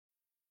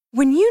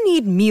When you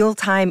need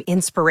mealtime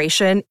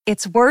inspiration,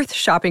 it's worth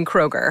shopping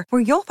Kroger,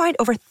 where you'll find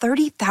over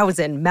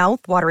 30,000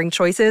 mouth-watering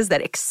choices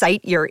that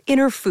excite your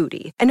inner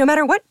foodie. And no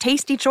matter what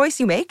tasty choice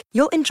you make,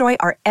 you'll enjoy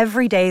our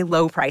everyday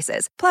low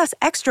prices, plus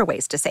extra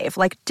ways to save,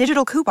 like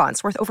digital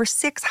coupons worth over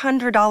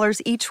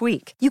 $600 each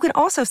week. You can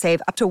also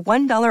save up to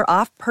 $1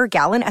 off per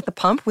gallon at the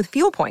pump with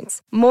fuel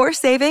points. More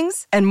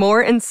savings and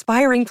more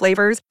inspiring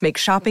flavors make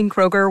shopping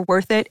Kroger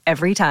worth it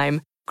every time.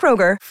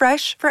 Kroger,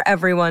 fresh for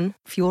everyone.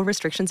 Fuel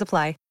restrictions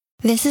apply.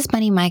 This is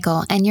Bunny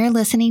Michael, and you're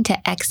listening to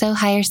XO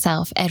Higher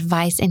Self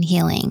Advice and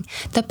Healing,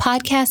 the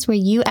podcast where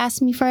you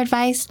ask me for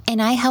advice and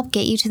I help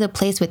get you to the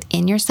place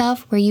within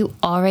yourself where you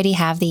already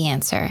have the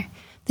answer.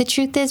 The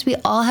truth is, we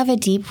all have a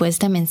deep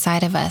wisdom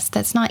inside of us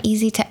that's not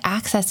easy to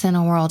access in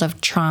a world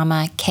of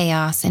trauma,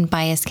 chaos, and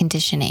biased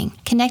conditioning.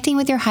 Connecting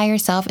with your higher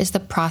self is the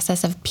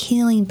process of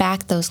peeling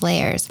back those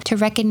layers to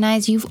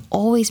recognize you've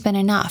always been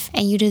enough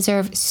and you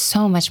deserve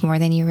so much more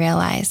than you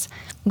realize.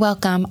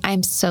 Welcome.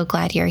 I'm so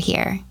glad you're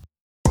here.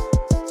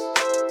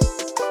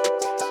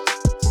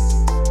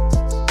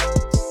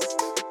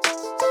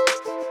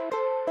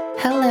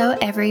 Hello,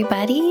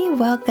 everybody.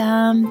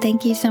 Welcome.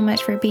 Thank you so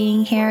much for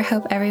being here.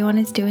 Hope everyone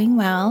is doing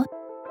well.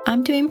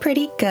 I'm doing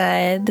pretty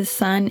good. The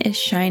sun is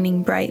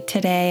shining bright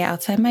today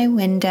outside my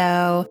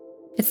window.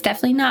 It's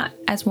definitely not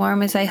as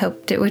warm as I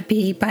hoped it would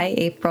be by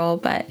April,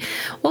 but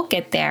we'll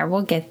get there.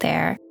 We'll get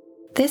there.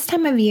 This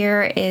time of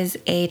year is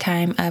a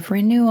time of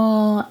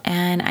renewal,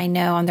 and I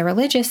know on the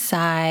religious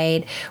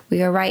side,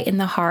 we are right in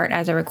the heart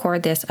as I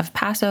record this of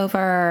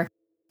Passover.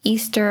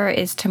 Easter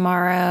is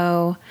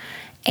tomorrow.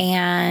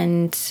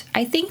 And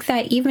I think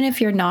that even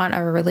if you're not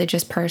a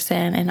religious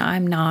person, and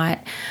I'm not,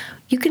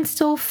 you can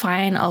still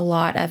find a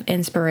lot of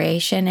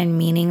inspiration and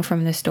meaning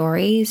from the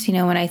stories. You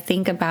know, when I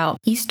think about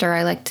Easter,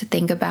 I like to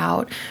think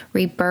about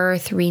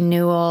rebirth,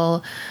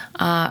 renewal,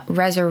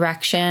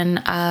 resurrection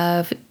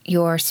of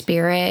your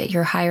spirit,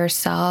 your higher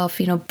self,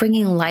 you know,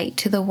 bringing light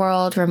to the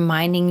world,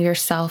 reminding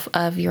yourself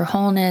of your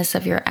wholeness,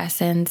 of your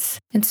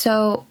essence. And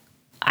so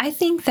I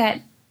think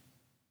that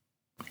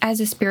as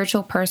a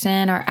spiritual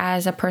person or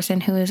as a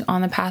person who is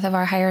on the path of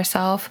our higher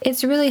self,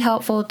 it's really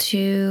helpful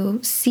to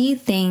see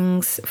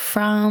things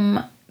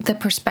from the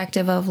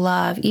perspective of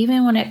love.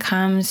 Even when it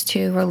comes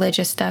to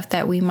religious stuff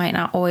that we might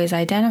not always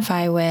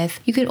identify with,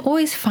 you can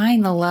always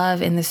find the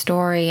love in the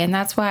story. And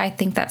that's why I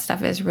think that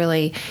stuff is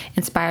really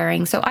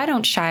inspiring. So I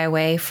don't shy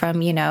away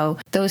from, you know,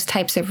 those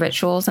types of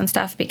rituals and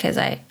stuff because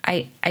I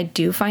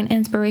do find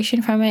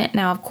inspiration from it.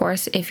 Now, of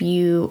course, if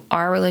you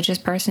are a religious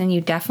person, you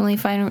definitely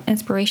find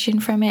inspiration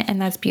from it,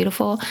 and that's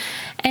beautiful.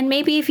 And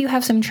maybe if you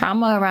have some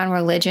trauma around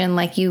religion,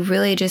 like you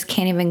really just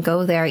can't even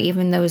go there,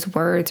 even those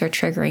words are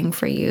triggering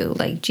for you,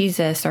 like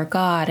Jesus or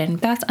God, and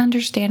that's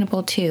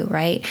understandable too,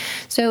 right?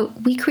 So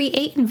we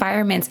create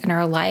environments in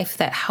our life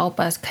that help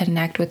us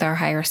connect with our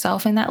higher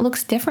self, and that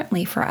looks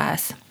differently for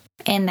us.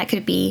 And that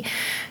could be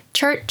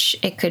church,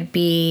 it could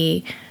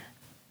be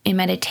in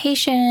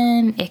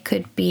meditation, it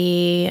could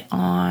be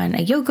on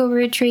a yoga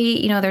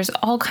retreat. You know, there's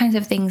all kinds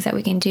of things that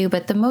we can do,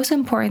 but the most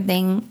important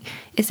thing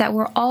is that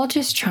we're all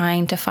just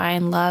trying to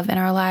find love in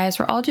our lives.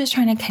 We're all just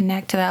trying to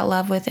connect to that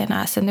love within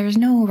us, and there's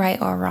no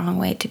right or wrong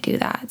way to do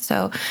that.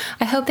 So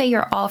I hope that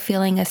you're all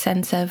feeling a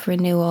sense of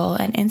renewal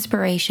and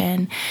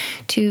inspiration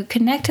to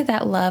connect to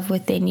that love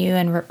within you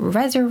and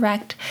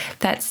resurrect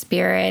that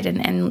spirit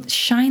and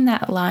shine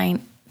that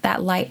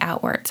light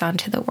outwards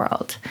onto the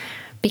world.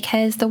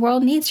 Because the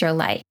world needs your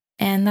light,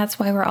 and that's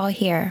why we're all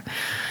here.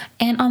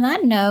 And on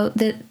that note,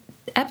 the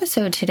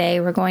episode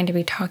today, we're going to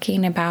be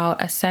talking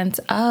about a sense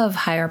of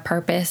higher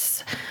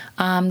purpose.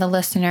 The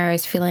listener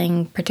is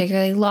feeling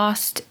particularly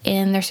lost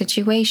in their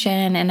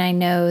situation, and I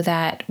know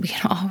that we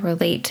can all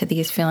relate to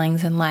these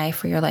feelings in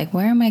life where you're like,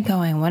 where am I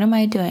going? What am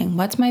I doing?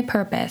 What's my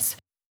purpose?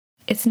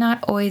 It's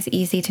not always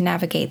easy to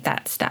navigate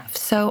that stuff.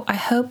 So I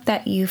hope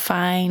that you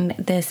find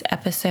this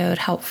episode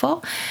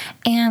helpful,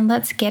 and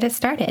let's get it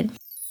started.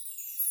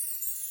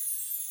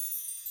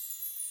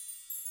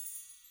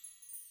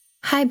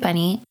 Hi,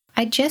 Bunny.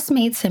 I just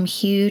made some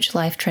huge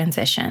life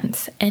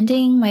transitions,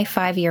 ending my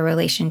 5-year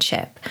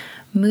relationship,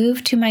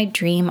 moved to my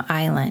dream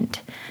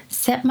island,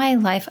 set my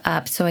life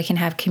up so I can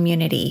have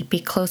community, be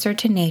closer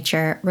to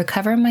nature,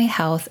 recover my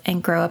health,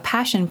 and grow a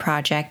passion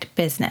project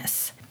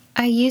business.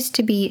 I used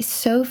to be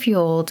so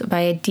fueled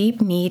by a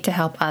deep need to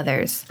help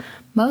others,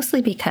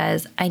 mostly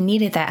because I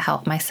needed that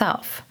help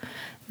myself.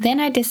 Then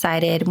I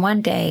decided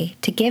one day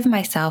to give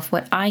myself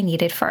what I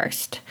needed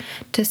first,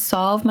 to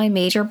solve my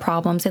major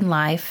problems in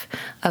life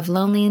of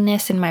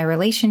loneliness in my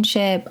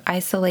relationship,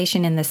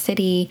 isolation in the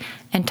city,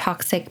 and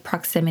toxic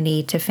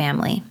proximity to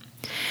family.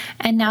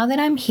 And now that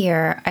I'm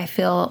here, I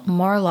feel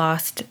more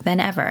lost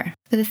than ever.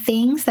 The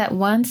things that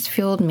once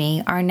fueled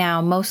me are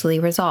now mostly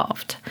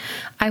resolved.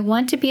 I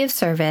want to be of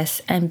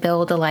service and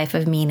build a life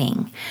of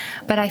meaning,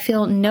 but I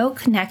feel no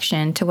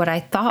connection to what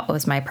I thought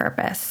was my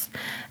purpose.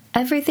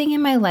 Everything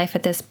in my life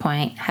at this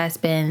point has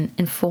been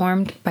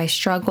informed by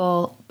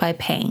struggle, by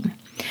pain.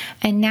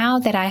 And now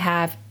that I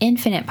have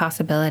infinite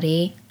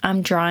possibility,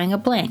 I'm drawing a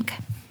blank.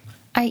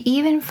 I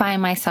even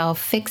find myself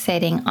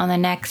fixating on the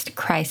next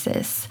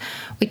crisis,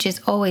 which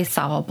is always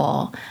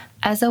solvable,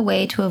 as a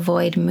way to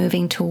avoid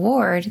moving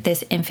toward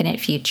this infinite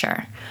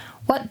future.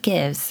 What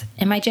gives?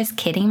 Am I just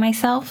kidding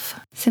myself?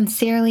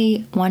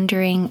 Sincerely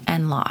wondering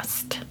and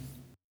lost.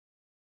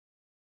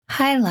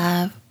 Hi,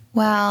 love.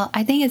 Well,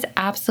 I think it's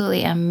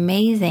absolutely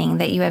amazing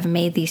that you have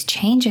made these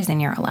changes in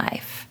your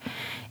life.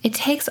 It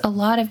takes a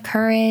lot of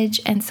courage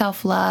and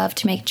self-love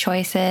to make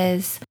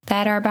choices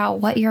that are about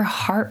what your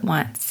heart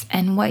wants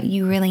and what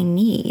you really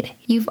need.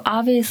 You've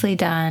obviously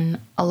done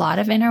a lot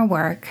of inner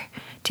work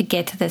to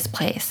get to this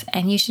place,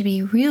 and you should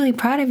be really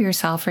proud of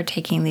yourself for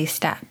taking these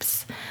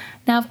steps.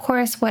 Now, of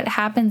course, what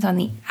happens on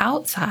the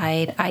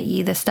outside,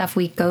 i.e. the stuff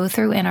we go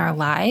through in our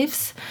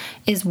lives,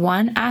 is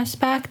one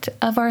aspect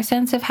of our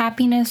sense of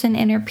happiness and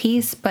inner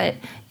peace, but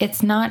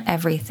it's not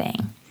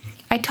everything.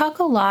 I talk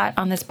a lot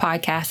on this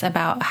podcast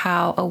about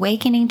how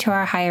awakening to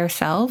our higher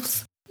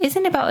selves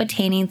isn't about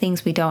attaining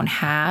things we don't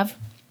have,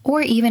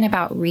 or even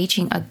about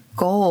reaching a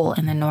goal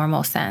in the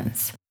normal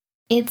sense.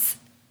 It's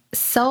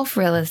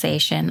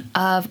self-realization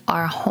of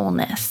our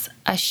wholeness,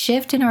 a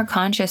shift in our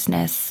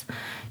consciousness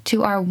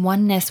to our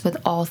oneness with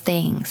all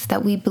things,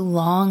 that we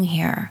belong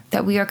here,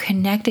 that we are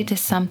connected to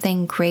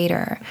something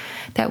greater,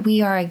 that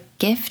we are a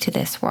gift to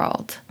this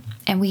world,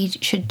 and we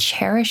should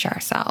cherish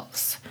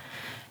ourselves.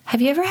 Have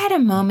you ever had a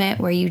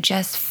moment where you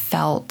just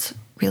felt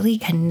really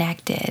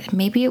connected?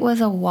 Maybe it was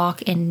a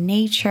walk in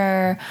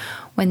nature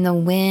when the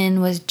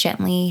wind was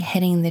gently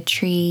hitting the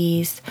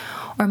trees,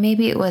 or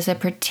maybe it was a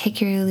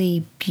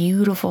particularly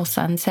beautiful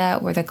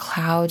sunset where the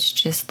clouds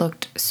just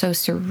looked so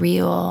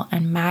surreal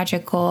and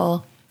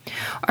magical.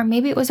 Or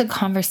maybe it was a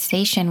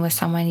conversation with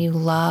someone you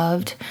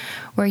loved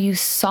where you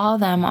saw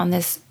them on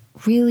this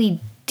really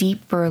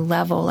deeper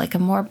level, like a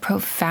more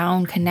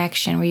profound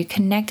connection where you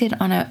connected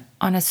on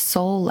a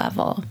soul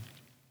level.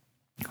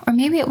 Or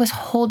maybe it was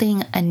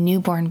holding a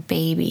newborn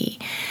baby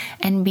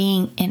and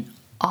being in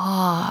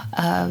awe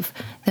of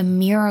the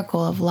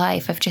miracle of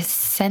life, of just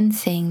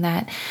sensing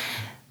that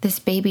this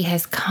baby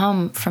has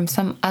come from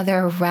some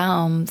other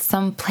realm,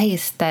 some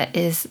place that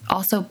is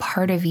also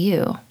part of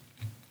you.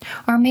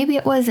 Or maybe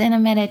it was in a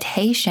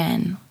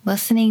meditation,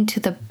 listening to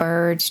the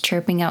birds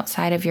chirping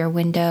outside of your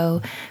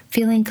window,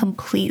 feeling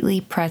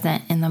completely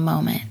present in the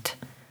moment.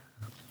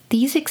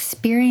 These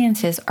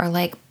experiences are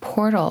like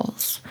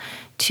portals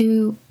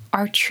to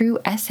our true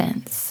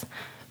essence,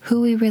 who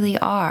we really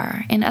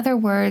are. In other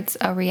words,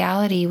 a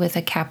reality with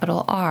a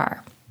capital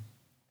R.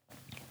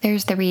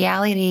 There's the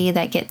reality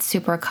that gets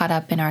super caught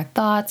up in our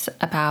thoughts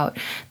about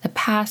the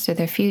past or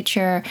the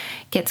future,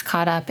 gets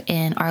caught up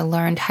in our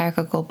learned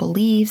hierarchical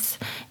beliefs,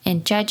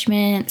 in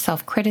judgment,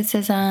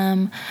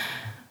 self-criticism,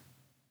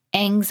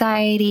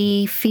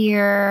 anxiety,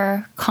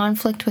 fear,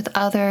 conflict with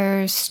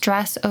others,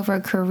 stress over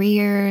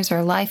careers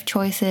or life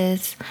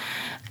choices.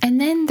 And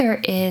then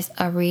there is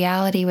a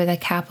reality with a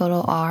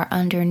capital R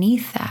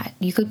underneath that.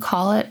 You could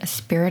call it a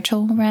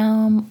spiritual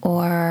realm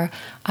or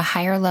a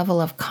higher level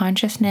of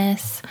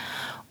consciousness,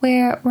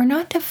 where we're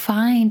not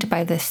defined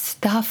by the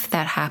stuff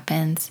that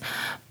happens,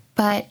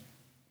 but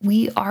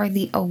we are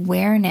the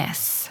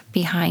awareness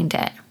behind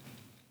it.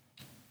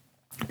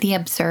 The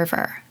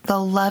observer, the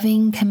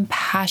loving,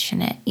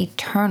 compassionate,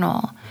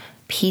 eternal,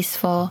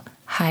 peaceful,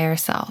 higher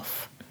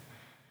self.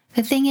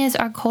 The thing is,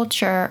 our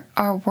culture,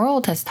 our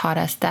world has taught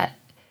us that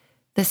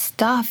the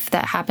stuff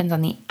that happens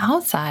on the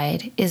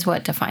outside is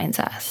what defines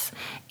us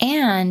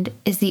and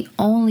is the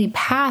only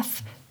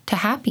path to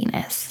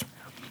happiness.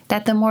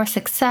 That the more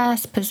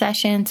success,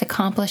 possessions,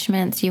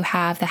 accomplishments you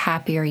have, the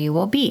happier you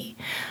will be.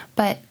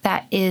 But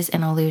that is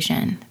an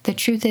illusion. The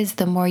truth is,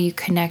 the more you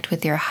connect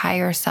with your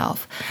higher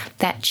self,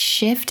 that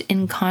shift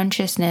in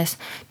consciousness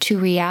to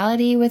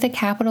reality with a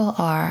capital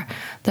R,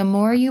 the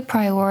more you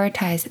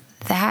prioritize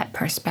that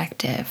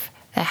perspective,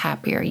 the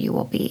happier you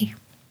will be.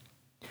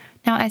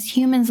 Now, as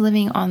humans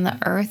living on the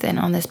earth and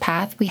on this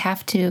path, we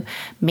have to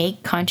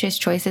make conscious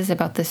choices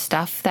about the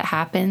stuff that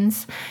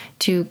happens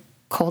to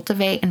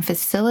cultivate and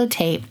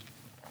facilitate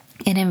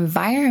an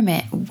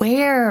environment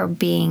where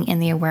being in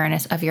the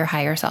awareness of your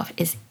higher self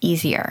is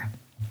easier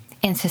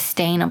and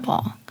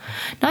sustainable.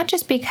 Not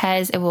just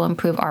because it will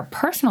improve our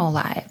personal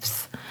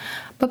lives,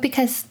 but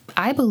because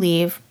I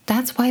believe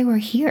that's why we're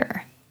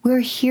here. We're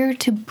here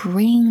to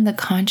bring the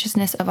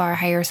consciousness of our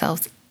higher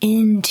selves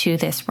into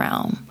this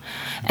realm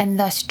and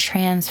thus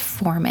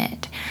transform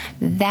it.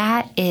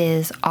 That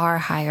is our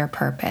higher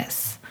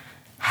purpose.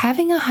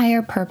 Having a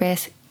higher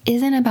purpose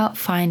isn't about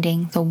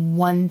finding the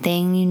one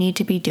thing you need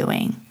to be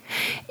doing.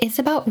 It's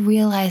about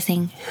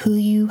realizing who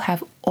you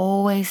have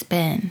always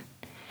been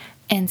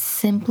and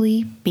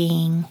simply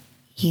being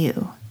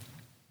you.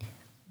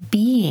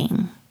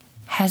 Being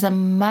has a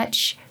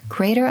much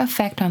greater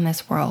effect on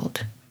this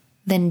world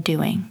than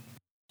doing,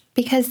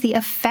 because the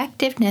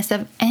effectiveness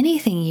of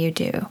anything you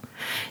do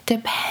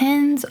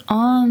depends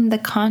on the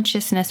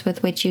consciousness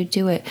with which you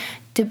do it,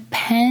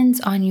 depends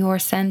on your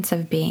sense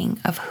of being,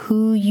 of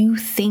who you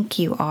think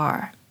you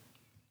are.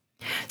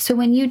 So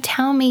when you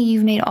tell me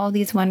you've made all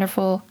these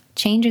wonderful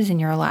changes in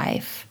your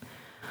life,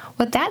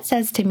 What that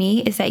says to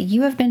me is that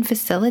you have been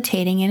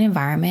facilitating an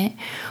environment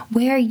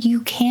where you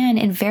can,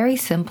 in very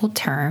simple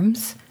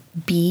terms,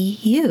 be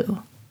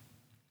you.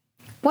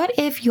 What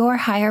if your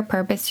higher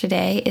purpose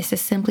today is to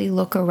simply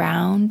look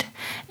around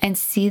and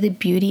see the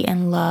beauty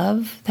and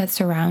love that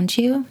surrounds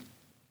you?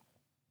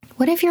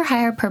 What if your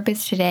higher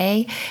purpose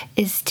today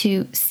is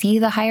to see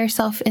the higher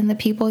self in the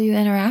people you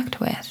interact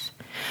with?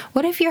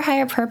 What if your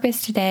higher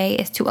purpose today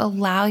is to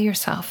allow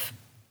yourself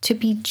to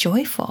be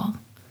joyful?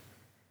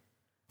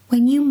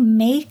 When you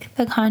make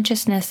the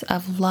consciousness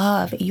of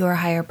love your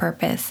higher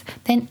purpose,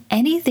 then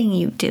anything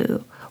you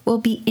do will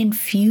be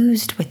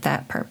infused with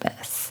that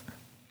purpose.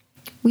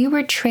 We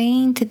were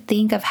trained to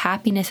think of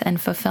happiness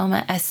and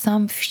fulfillment as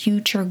some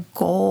future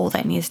goal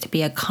that needs to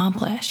be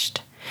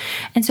accomplished.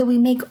 And so we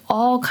make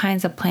all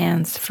kinds of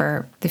plans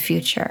for the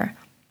future.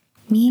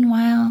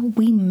 Meanwhile,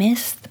 we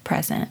miss the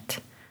present.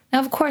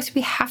 Now, of course,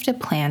 we have to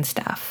plan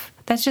stuff.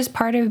 That's just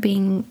part of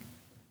being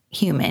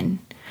human.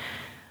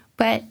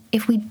 But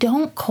if we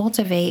don't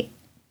cultivate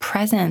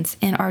presence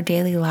in our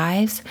daily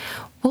lives,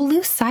 we'll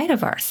lose sight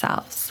of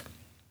ourselves.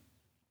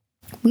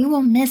 We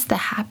will miss the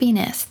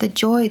happiness, the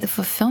joy, the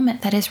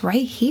fulfillment that is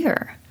right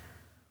here.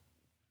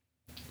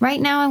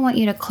 Right now, I want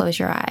you to close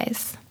your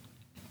eyes.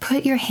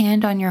 Put your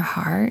hand on your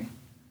heart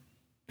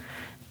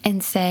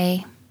and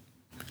say,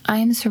 I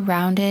am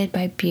surrounded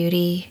by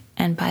beauty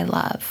and by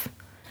love.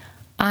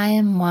 I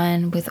am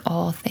one with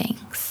all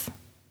things.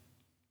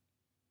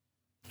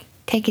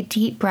 Take a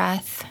deep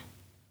breath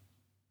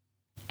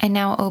and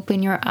now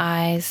open your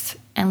eyes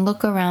and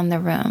look around the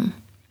room.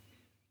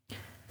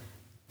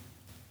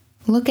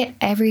 Look at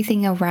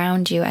everything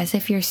around you as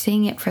if you're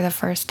seeing it for the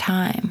first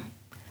time.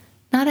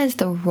 Not as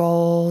the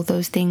role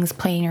those things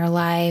play in your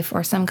life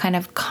or some kind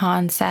of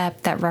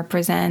concept that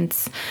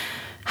represents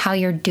how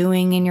you're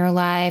doing in your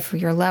life or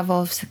your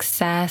level of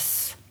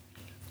success.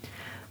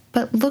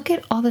 But look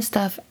at all the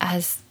stuff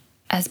as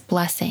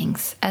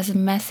blessings, as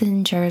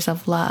messengers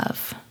of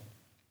love.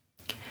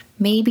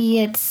 Maybe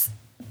it's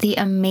the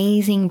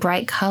amazing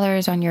bright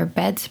colors on your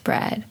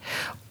bedspread,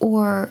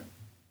 or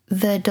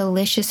the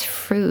delicious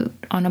fruit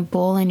on a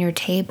bowl in your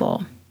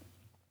table.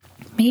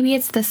 Maybe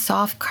it's the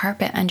soft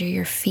carpet under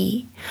your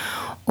feet,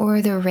 or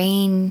the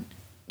rain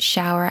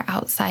shower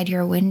outside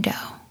your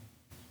window.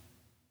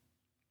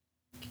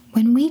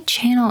 When we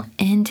channel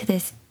into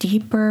this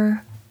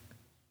deeper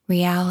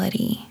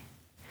reality,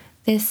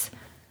 this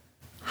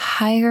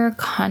higher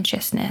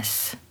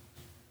consciousness,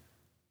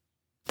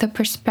 the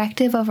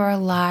perspective of our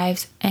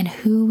lives and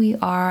who we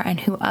are and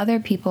who other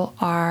people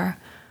are,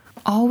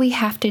 all we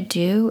have to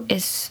do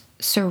is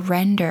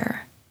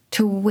surrender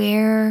to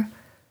where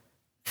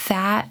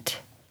that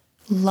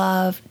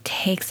love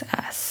takes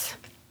us.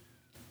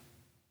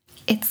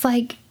 It's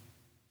like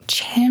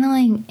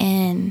channeling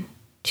in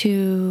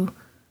to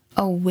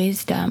a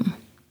wisdom,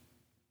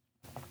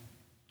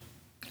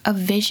 a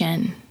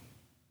vision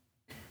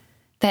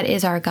that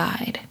is our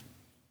guide.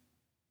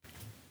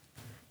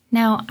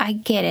 Now, I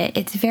get it.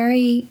 It's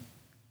very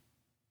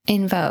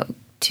in vogue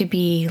to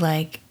be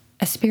like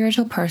a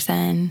spiritual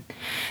person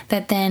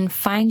that then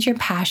finds your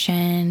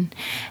passion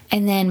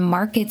and then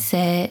markets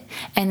it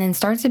and then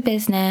starts a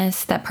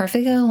business that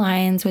perfectly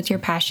aligns with your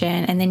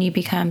passion, and then you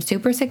become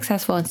super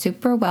successful and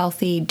super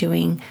wealthy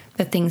doing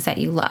the things that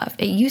you love.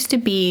 It used to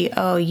be,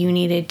 oh, you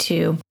needed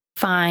to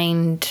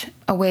find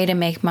a way to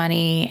make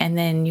money and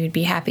then you'd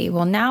be happy.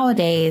 Well,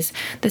 nowadays,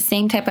 the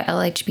same type of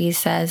LHB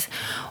says,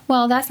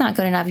 well, that's not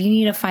good enough. You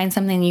need to find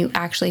something you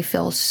actually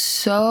feel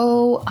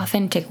so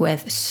authentic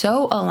with,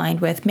 so aligned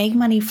with, make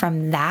money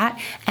from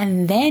that,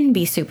 and then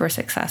be super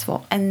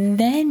successful. And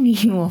then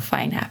you will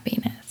find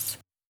happiness.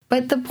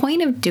 But the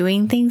point of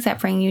doing things that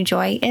bring you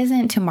joy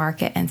isn't to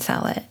market and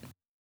sell it.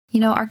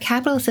 You know, our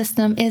capitalist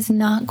system is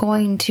not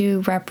going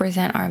to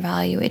represent our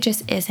value. It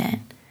just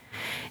isn't.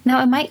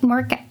 Now, it might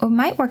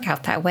work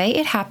out that way.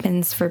 It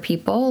happens for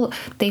people.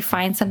 They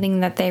find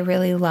something that they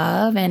really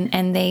love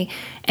and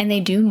they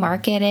do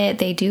market it.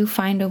 They do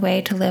find a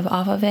way to live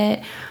off of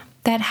it.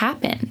 That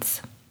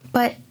happens.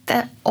 But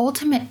the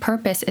ultimate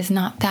purpose is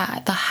not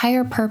that. The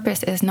higher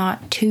purpose is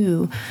not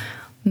to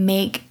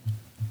make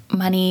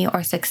money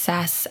or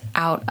success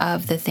out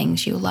of the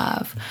things you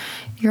love.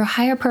 Your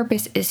higher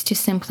purpose is to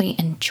simply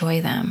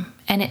enjoy them.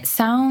 And it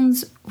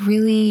sounds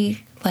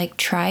really like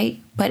trite,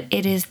 but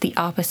it is the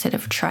opposite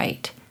of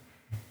trite.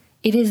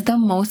 It is the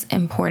most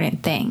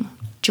important thing.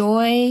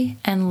 Joy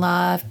and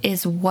love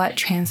is what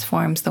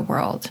transforms the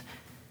world.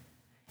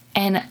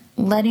 And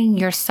letting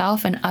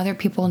yourself and other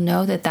people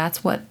know that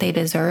that's what they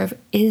deserve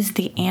is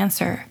the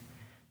answer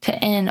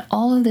to end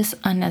all of this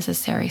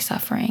unnecessary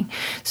suffering.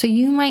 So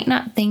you might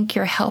not think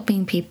you're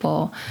helping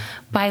people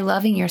by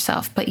loving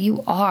yourself, but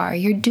you are.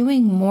 You're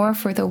doing more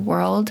for the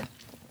world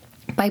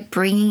by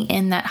bringing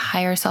in that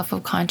higher self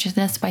of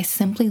consciousness, by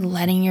simply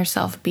letting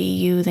yourself be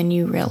you than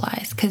you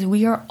realize, because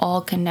we are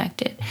all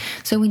connected.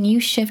 So when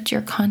you shift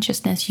your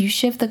consciousness, you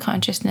shift the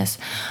consciousness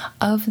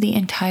of the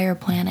entire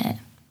planet.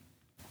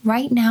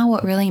 Right now,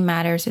 what really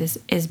matters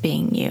is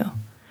being you.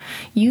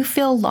 You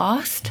feel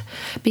lost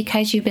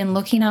because you've been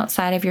looking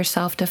outside of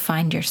yourself to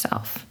find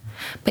yourself.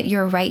 But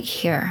you're right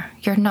here.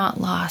 You're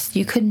not lost.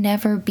 You could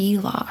never be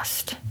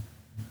lost.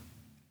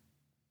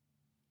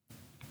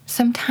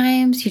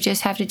 Sometimes you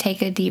just have to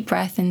take a deep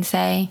breath and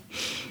say,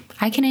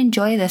 I can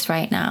enjoy this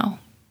right now.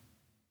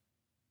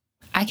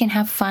 I can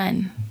have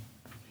fun.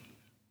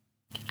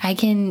 I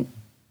can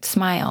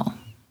smile.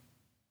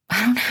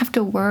 I don't have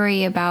to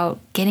worry about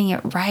getting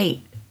it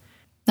right.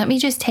 Let me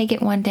just take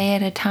it one day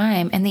at a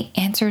time, and the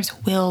answers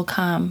will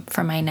come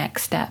for my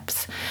next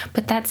steps.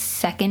 But that's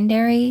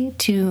secondary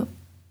to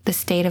the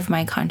state of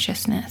my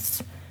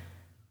consciousness.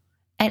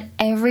 At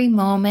every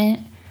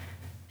moment,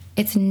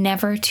 it's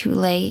never too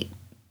late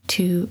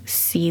to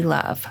see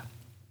love,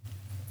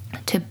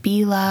 to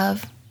be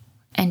love,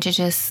 and to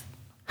just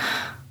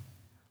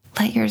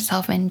let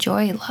yourself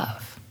enjoy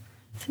love.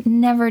 It's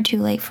never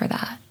too late for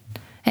that.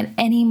 At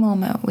any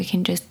moment, we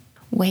can just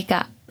wake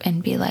up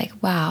and be like,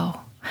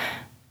 wow,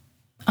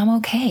 I'm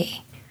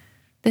okay.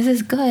 This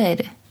is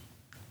good.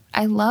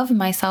 I love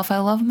myself. I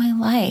love my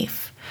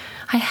life.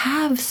 I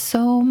have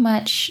so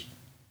much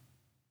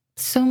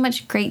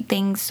great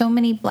things, so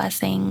many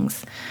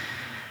blessings.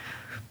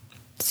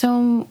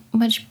 So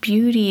much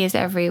beauty is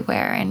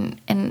everywhere.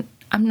 And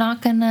I'm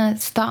not going to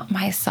stop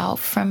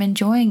myself from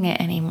enjoying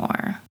it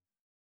anymore.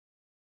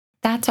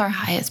 That's our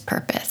highest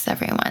purpose,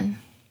 everyone.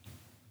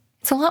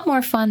 It's a lot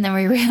more fun than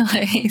we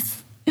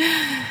realize.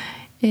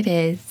 It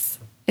is.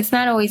 It's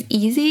not always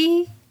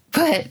easy,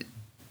 but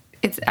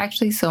it's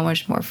actually so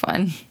much more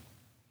fun.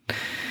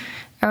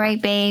 All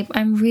right, babe,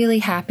 I'm really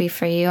happy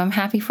for you. I'm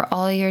happy for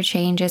all of your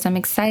changes. I'm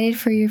excited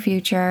for your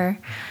future.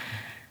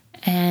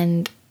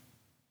 And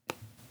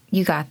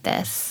you got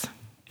this.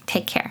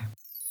 Take care.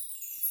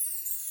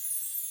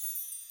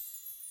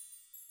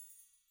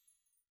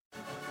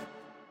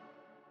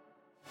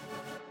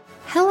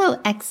 Hello,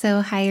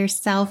 XO Higher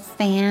Self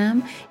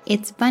fam.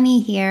 It's Bunny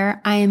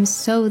here. I am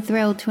so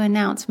thrilled to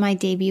announce my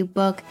debut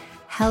book,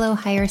 Hello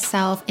Higher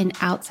Self, An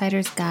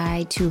Outsider's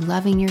Guide to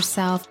Loving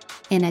Yourself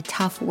in a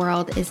Tough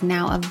World, is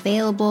now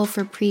available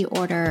for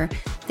pre-order.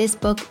 This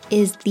book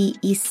is the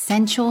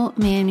essential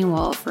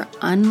manual for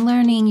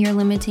unlearning your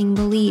limiting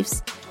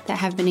beliefs that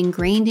have been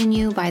ingrained in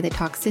you by the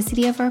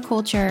toxicity of our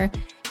culture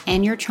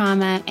and your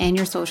trauma and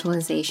your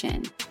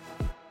socialization.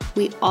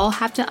 We all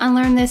have to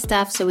unlearn this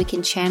stuff so we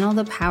can channel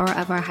the power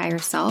of our higher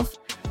self.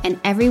 And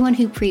everyone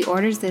who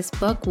pre-orders this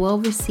book will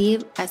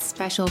receive a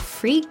special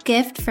free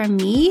gift from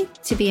me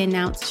to be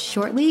announced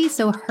shortly.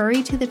 So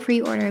hurry to the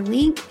pre-order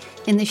link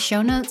in the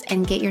show notes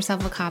and get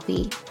yourself a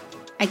copy.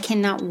 I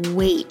cannot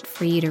wait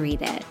for you to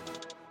read it.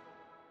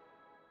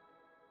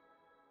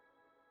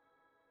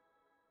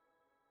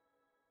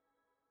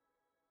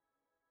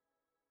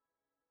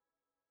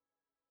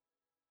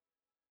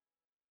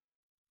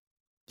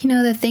 You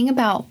know, the thing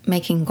about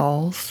making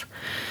goals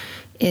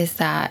is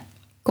that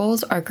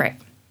goals are great.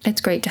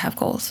 It's great to have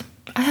goals.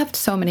 I have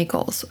so many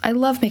goals. I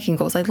love making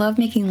goals. I love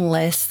making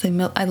lists.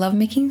 I love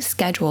making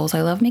schedules.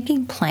 I love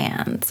making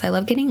plans. I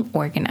love getting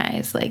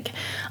organized.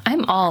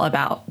 I'm all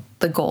about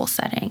the goal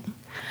setting.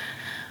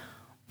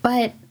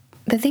 But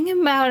the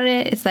thing about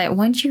it is that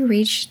once you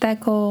reach that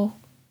goal,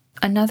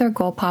 another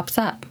goal pops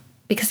up,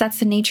 because that's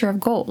the nature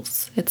of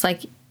goals. It's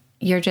like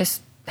you're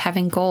just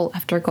having goal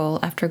after goal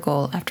after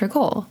goal after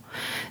goal.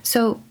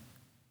 So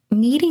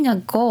meeting a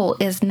goal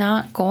is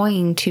not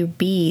going to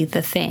be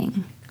the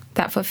thing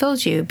that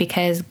fulfills you,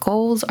 because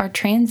goals are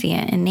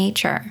transient in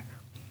nature.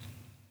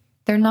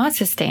 They're not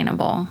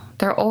sustainable.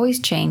 They're always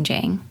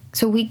changing.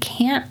 So we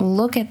can't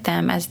look at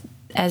them as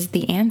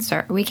the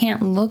answer. We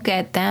can't look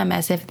at them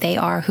as if they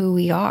are who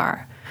we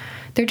are.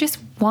 They're just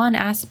one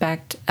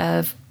aspect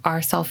of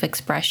our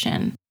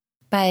self-expression.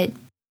 But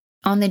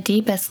on the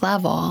deepest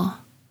level,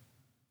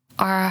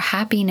 our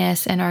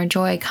happiness and our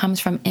joy comes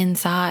from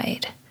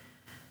inside.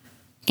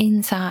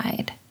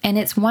 And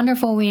it's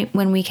wonderful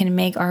when we can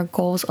make our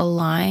goals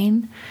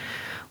align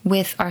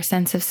with our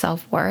sense of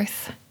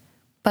self-worth.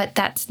 But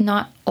that's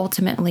not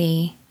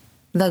ultimately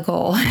the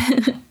goal.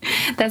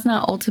 That's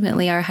not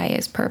ultimately our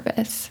highest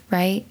purpose,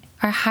 right?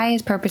 Our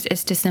highest purpose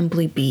is to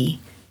simply be.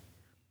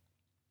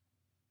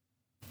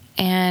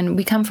 And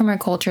we come from a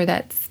culture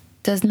that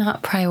does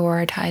not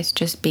prioritize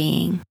just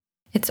being.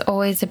 It's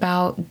always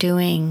about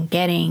doing,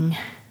 getting,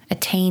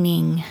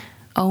 attaining,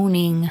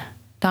 owning,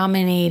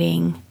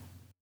 dominating.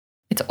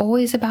 It's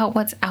always about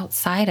what's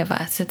outside of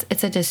us.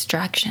 It's a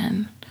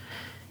distraction,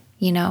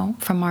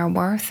 from our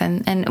worth.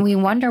 And we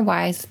wonder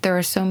why there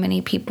are so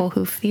many people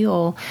who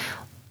feel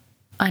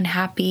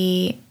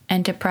unhappy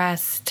and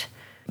depressed,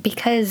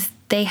 because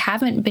they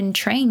haven't been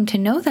trained to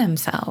know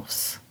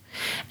themselves.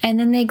 And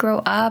then they grow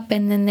up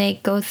and then they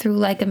go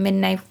through a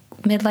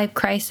midlife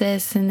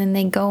crisis, and then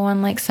they go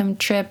on some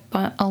trip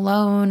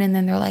alone, and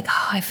then they're like,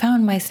 oh, I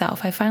found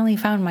myself. I finally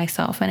found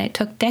myself. And it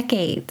took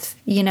decades,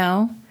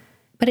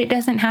 But it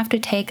doesn't have to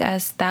take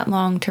us that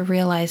long to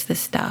realize this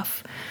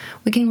stuff.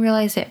 We can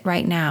realize it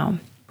right now.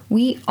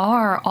 We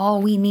are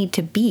all we need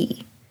to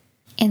be.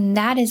 And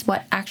that is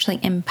what actually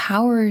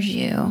empowers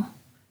you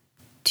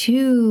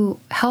to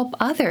help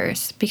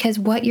others, because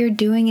what you're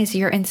doing is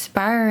you're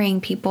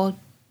inspiring people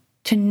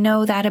to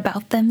know that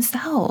about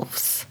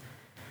themselves.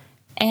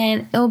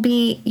 And you'll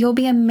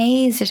be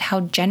amazed at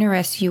how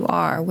generous you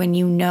are when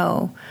you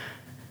know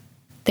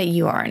that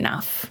you are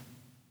enough.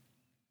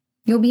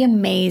 You'll be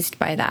amazed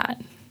by that.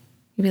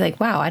 You'll be like,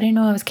 wow, I didn't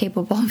know I was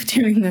capable of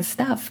doing this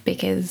stuff,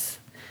 because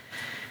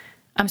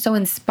I'm so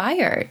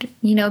inspired,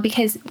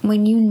 because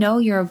when you know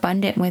you're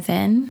abundant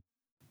within,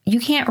 you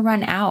can't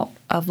run out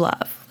of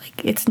love.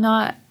 Like it's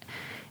not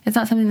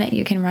something that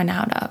you can run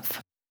out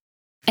of.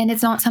 And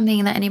it's not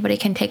something that anybody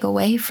can take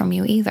away from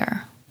you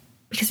either,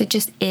 because it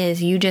just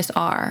is. You just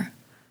are.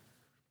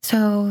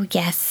 So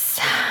yes,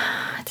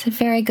 it's a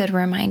very good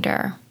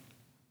reminder.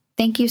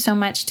 Thank you so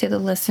much to the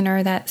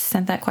listener that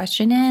sent that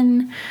question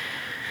in.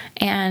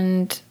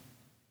 And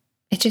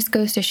it just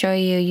goes to show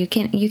you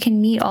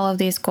can meet all of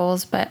these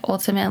goals, but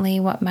ultimately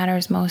what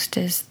matters most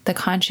is the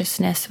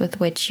consciousness with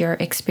which you're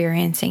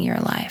experiencing your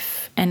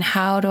life. And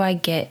how do I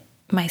get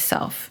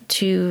myself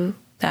to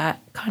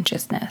that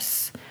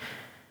consciousness?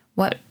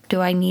 What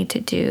do I need to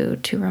do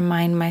to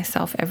remind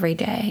myself every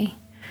day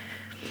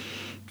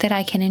that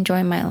I can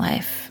enjoy my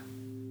life,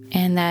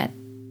 and that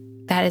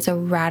is a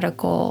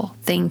radical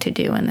thing to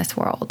do in this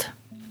world?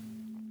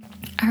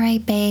 All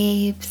right,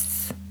 babes.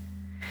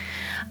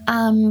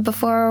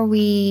 Before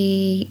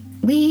we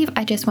leave,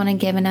 I just want to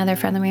give another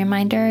friendly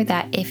reminder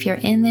that if you're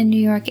in the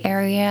New York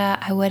area,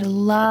 I would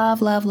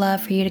love, love,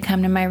 love for you to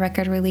come to my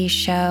record release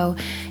show.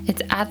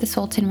 It's at the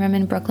Sultan Room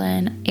in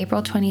Brooklyn,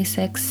 April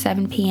 26th,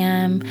 7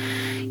 p.m.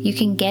 You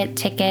can get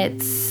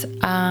tickets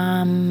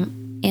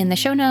in the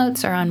show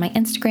notes or on my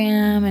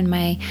Instagram and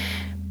my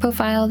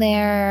profile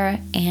there.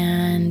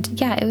 And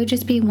yeah, it would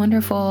just be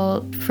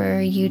wonderful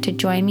for you to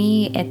join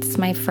me. It's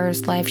my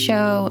first live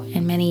show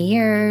in many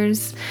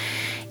years.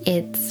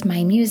 It's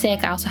my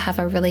music. I also have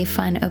a really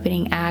fun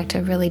opening act,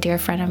 a really dear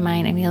friend of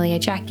mine, Amelia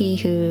Jackie,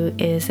 who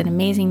is an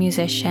amazing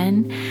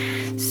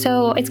musician.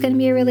 So it's going to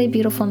be a really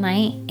beautiful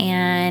night.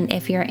 And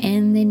if you're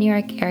in the New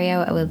York area,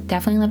 I would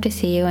definitely love to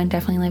see you and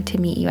definitely love to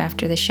meet you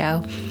after the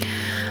show.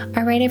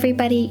 All right,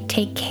 everybody,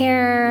 take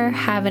care.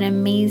 Have an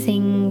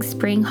amazing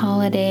spring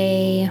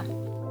holiday.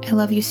 I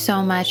love you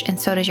so much, and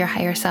so does your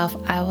higher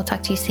self. I will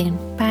talk to you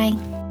soon.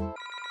 Bye.